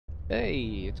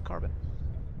Hey, it's Carbon.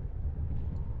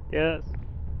 Yes.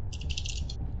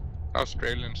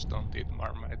 Australians don't eat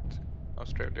Marmite.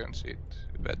 Australians eat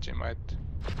Vegemite.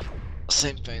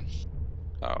 Same thing.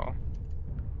 Oh.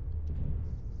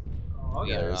 Oh,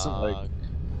 Yeah, okay.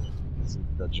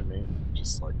 Isn't Vegemite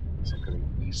just like some kind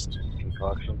of yeast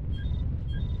concoction?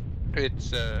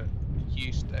 It's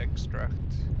yeast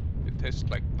extract. It tastes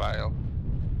like bile.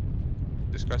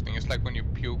 Disgusting. It's like when you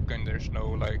puke and there's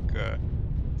no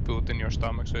food in your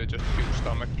stomach, so you just puke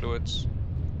stomach fluids.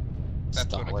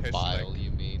 That's what it tastes bile, like.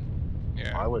 you mean?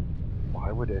 Yeah.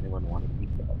 Why would anyone want to eat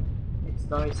that? It's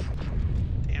nice.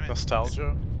 Damn it.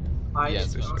 Nostalgia? Yeah, I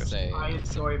was gonna say, I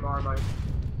enjoy Marmite.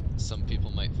 Some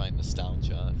people might find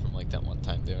nostalgia from like that one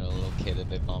time they were a little kid and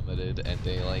they vomited and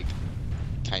they like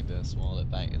kinda swallowed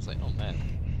it back. It's like, oh man,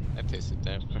 I tasted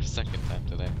that for a second time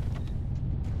today.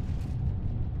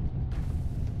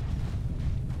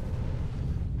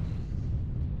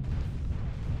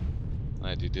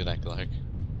 I do that, Clark.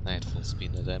 I had full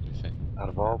speed at everything. Out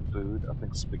of all food, I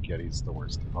think spaghetti's the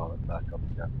worst to vomit back up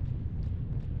again.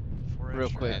 Real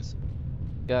quick,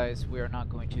 guys, we are not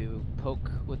going to poke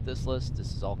with this list.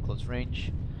 This is all close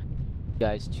range.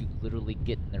 Guys, to literally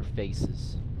get in their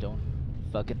faces. Don't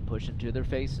fucking push into their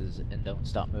faces and don't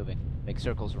stop moving. Make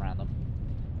circles around them.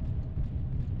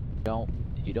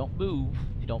 You don't move,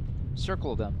 you don't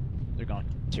circle them, they're gonna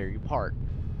tear you apart.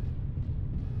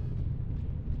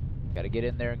 Gotta get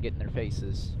in there and get in their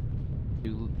faces.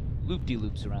 Do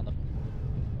loop-de-loops around them.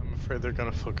 I'm afraid they're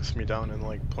gonna focus me down in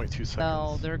like 0.2 seconds.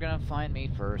 No, they're gonna find me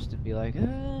first and be like, we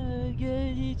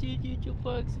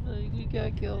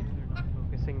got killed. They're not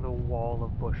focusing the wall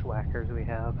of bushwhackers we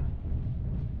have.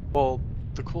 Well,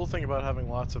 the cool thing about having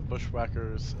lots of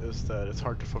bushwhackers is that it's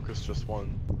hard to focus just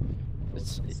one. When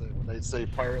they say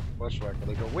fire at the bushwhacker,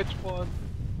 they go, which one?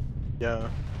 Yeah.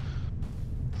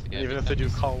 Yeah, Even if they do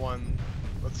call one,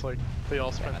 it's like they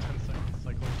all spend 10 seconds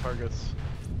cycling targets.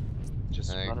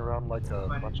 Just run around like a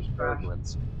bunch of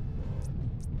penguins.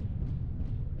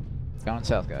 Going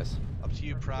south, guys. Up to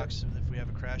you, Prox. If we have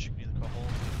a crash, you can either call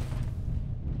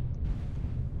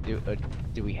hold.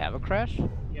 Do we have a crash?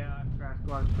 Yeah, crash,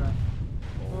 large crash.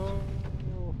 Oh.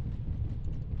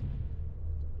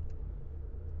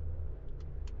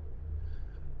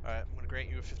 Alright, I'm gonna grant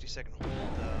you a 50-second hold.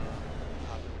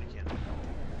 Hop in when you can.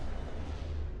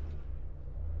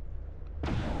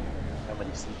 How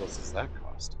many seagulls does that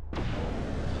cost?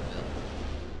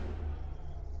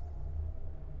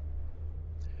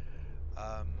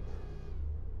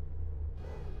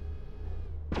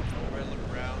 Everybody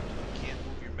look around. You can't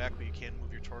move your mech, but you can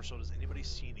move your torso. Does anybody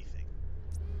see anything?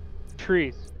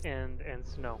 Trees and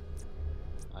snow.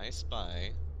 I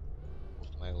spy with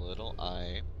my little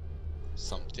eye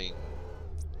something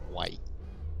white.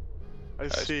 I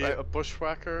see a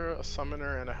bushwhacker, a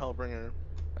summoner, and a hellbringer.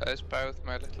 I spy with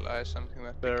my little eye something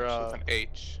that They're, begins with an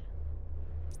H.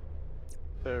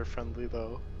 They're friendly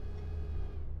though.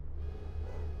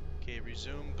 Okay,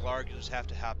 resume. Glarg, you just have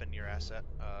to hop into your asset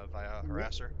via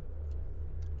harasser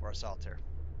or a solitaire.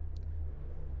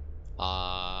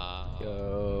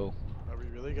 Go. Are we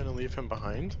really gonna leave him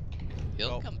behind?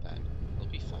 He'll come back. He'll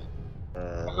be fine.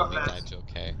 got Only that. died to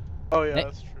okay. Oh yeah, Hey.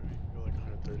 that's true. You can go like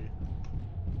 130.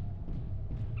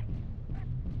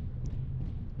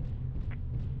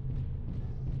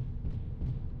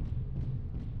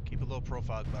 Keep a low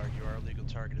profile, Glarg. You are a legal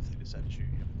target if they decide to shoot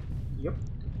you. Yep.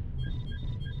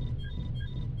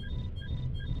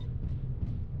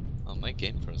 Oh, my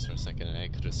game froze for a second and I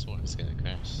could have sworn it was gonna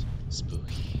crash.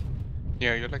 Spooky.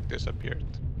 Yeah, you disappeared.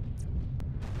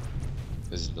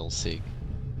 This is Bill Sig.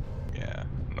 Yeah.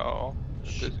 No.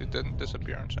 It didn't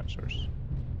disappear on sensors.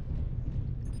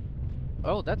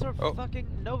 Oh, that's our Oh. fucking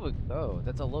Nova. Oh,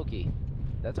 that's a Loki.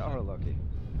 That's our Loki.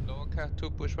 Cat, 2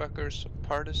 bushwhackers, a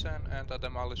partisan, and a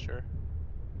demolisher.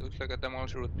 Looks like a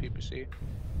demolisher with PPC.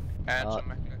 And some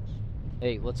mechanics.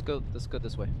 Hey, let's go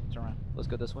this way. Turn around. Let's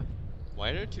go this way. Why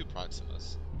are there two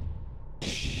Proximas?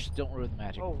 Shh, don't ruin the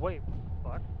magic. Oh wait, what the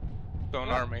fuck? Don't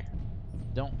army.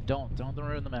 Don't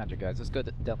ruin the magic, guys. Let's go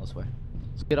down this way.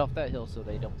 Let's get off that hill so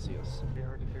they don't see us. It's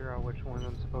hard to figure out which one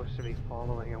I'm supposed to be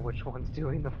following and which one's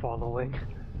doing the following.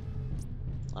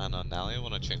 I don't know, now I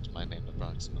want to change my name to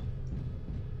Proxima.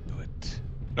 Do it.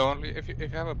 No, only if you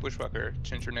have a bushwhacker,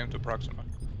 change your name to Proxima.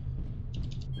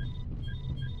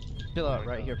 Chill out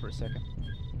right here for a second.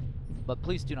 But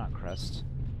please do not crest.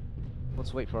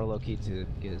 Let's wait for our Loki to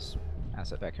get his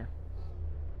asset back here.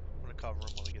 I'm gonna cover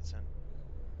him while he gets in.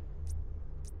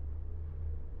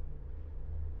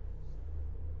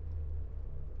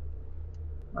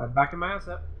 Alright, back in my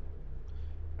asset.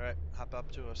 Alright, hop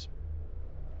up to us.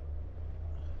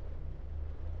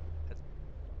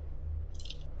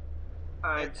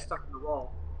 I'm stuck in the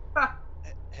wall.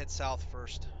 Head south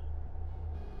first.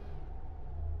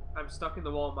 I'm stuck in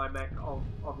the wall. My mech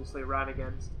obviously ran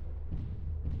against.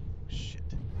 Shit.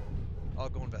 I'll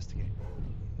go investigate.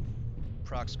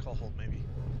 Prox, call hold maybe.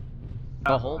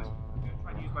 Call hold? I'm gonna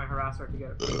try to use my harasser to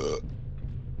get it.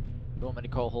 You want me to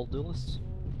call hold duelists?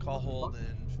 Call hold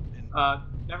and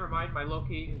Never mind. My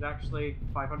Loki is actually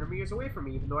 500 meters away from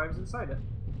me, even though I was inside it.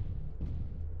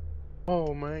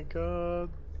 Oh my god.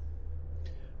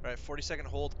 Alright, 40-second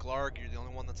hold. Glarg, you're the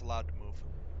only one that's allowed to move.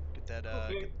 Get that,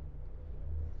 Okay.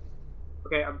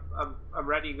 Okay, I'm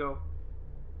ready to go.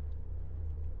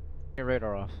 Your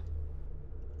radar off.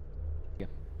 Yeah.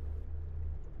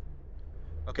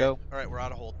 Okay, Go. alright, we're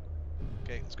out of hold.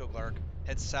 Okay, let's go, Glarg.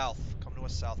 Head south. Come to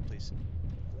us south, please.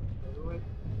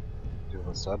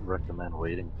 Duelist, I'd recommend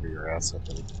waiting for your asset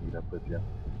to meet up with you.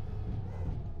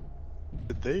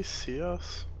 Did they see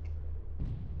us?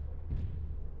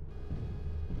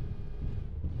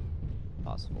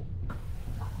 Possible.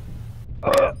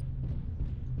 Oh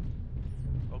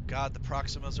god, the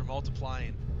Proximas are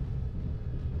multiplying.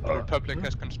 The Republic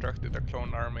has constructed a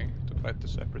clone army to fight the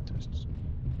Separatists.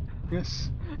 Yes.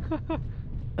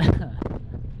 You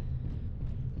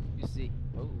see.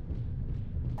 Oh.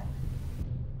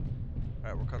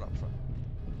 Alright, we're cut up front.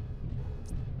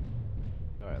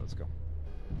 Alright, let's go.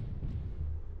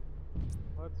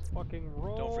 Let's fucking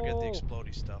roll. Don't forget the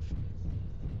explodey stuff.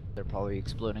 They're probably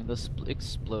exploding the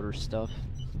exploder stuff.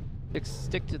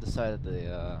 Stick to the side of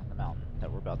the mountain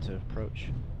that we're about to approach.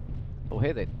 Oh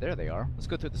hey, there they are. Let's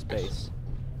go through this base.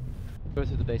 Go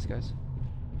through the base, guys.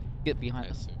 Get behind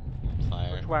us.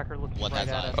 Fire. Bushwhacker looking One right has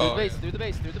at eyes. us. Through Oh, the base, yeah. through the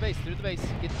base, through the base, through the base.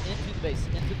 Get into the base,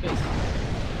 into the base.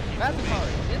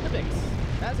 Mazakari, in the base.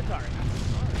 Mazakari.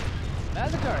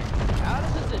 Mazakari, out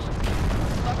of position.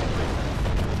 Fucking ring.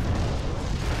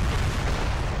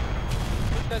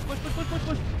 Push, guys, push, push, push, push,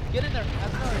 push. Get in there,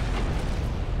 Mazakari.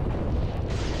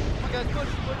 Come on, guys, push,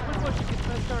 push, push, push. Get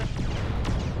Mazakari.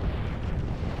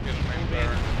 Get my Move in.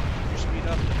 burn. You speed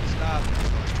up and stop.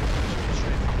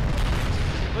 Straight.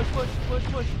 Push, push, push,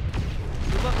 push.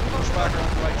 Move up, move up. Bushwhacker on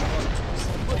the right,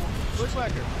 Push,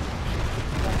 Bushwhacker.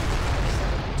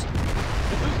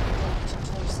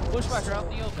 Bushwhacker out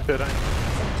in the open. Good,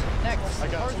 Next. I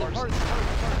got Tarzan, Tarzan. Tarzan.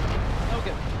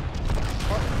 Nogan.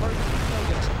 Tarzan,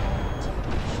 Nogan.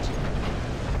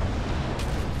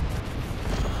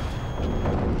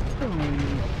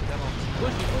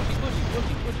 Pushy, pushy, pushy,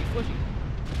 pushy, pushy, pushy.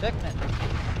 Beckman.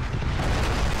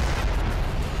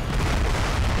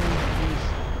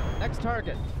 Next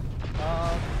target.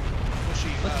 Bushy,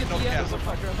 Let's get no the cap.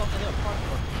 Bushwhacker up on the hill.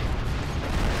 Parkport.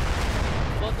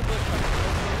 Both the Bushwhacker.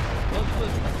 Both the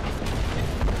Bushwhacker.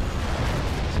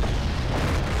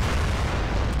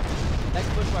 Next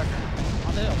Bushwhacker.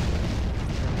 On the hill.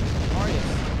 Marius.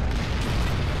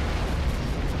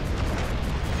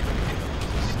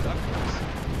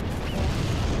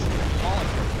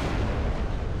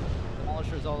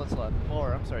 Demolisher is all that's left.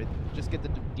 Or, I'm sorry, just get the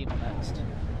Demo next.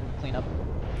 Clean up.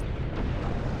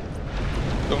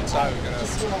 Don't die, we're gonna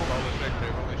roll the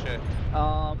victory, holy shit.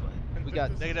 We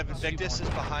got Negative Invictus is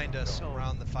behind us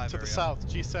around the 5 to area. the south,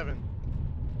 G7.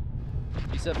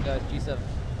 G7, guys, G7.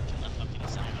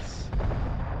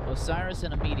 Osiris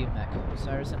and a medium mech.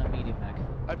 Osiris and a medium mech.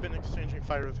 I've been exchanging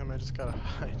fire with him, I just gotta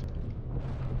hide.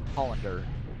 Hollander.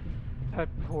 That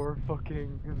poor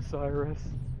fucking Osiris.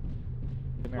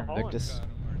 Come here, Hollander. Invictus. Got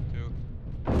him,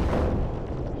 Mark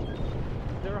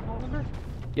Is there a Hollander?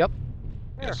 Yep. II.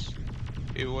 Yes.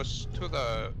 It was to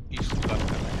the east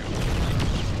left, I think.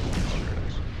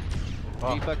 G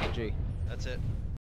fucking G. That's it.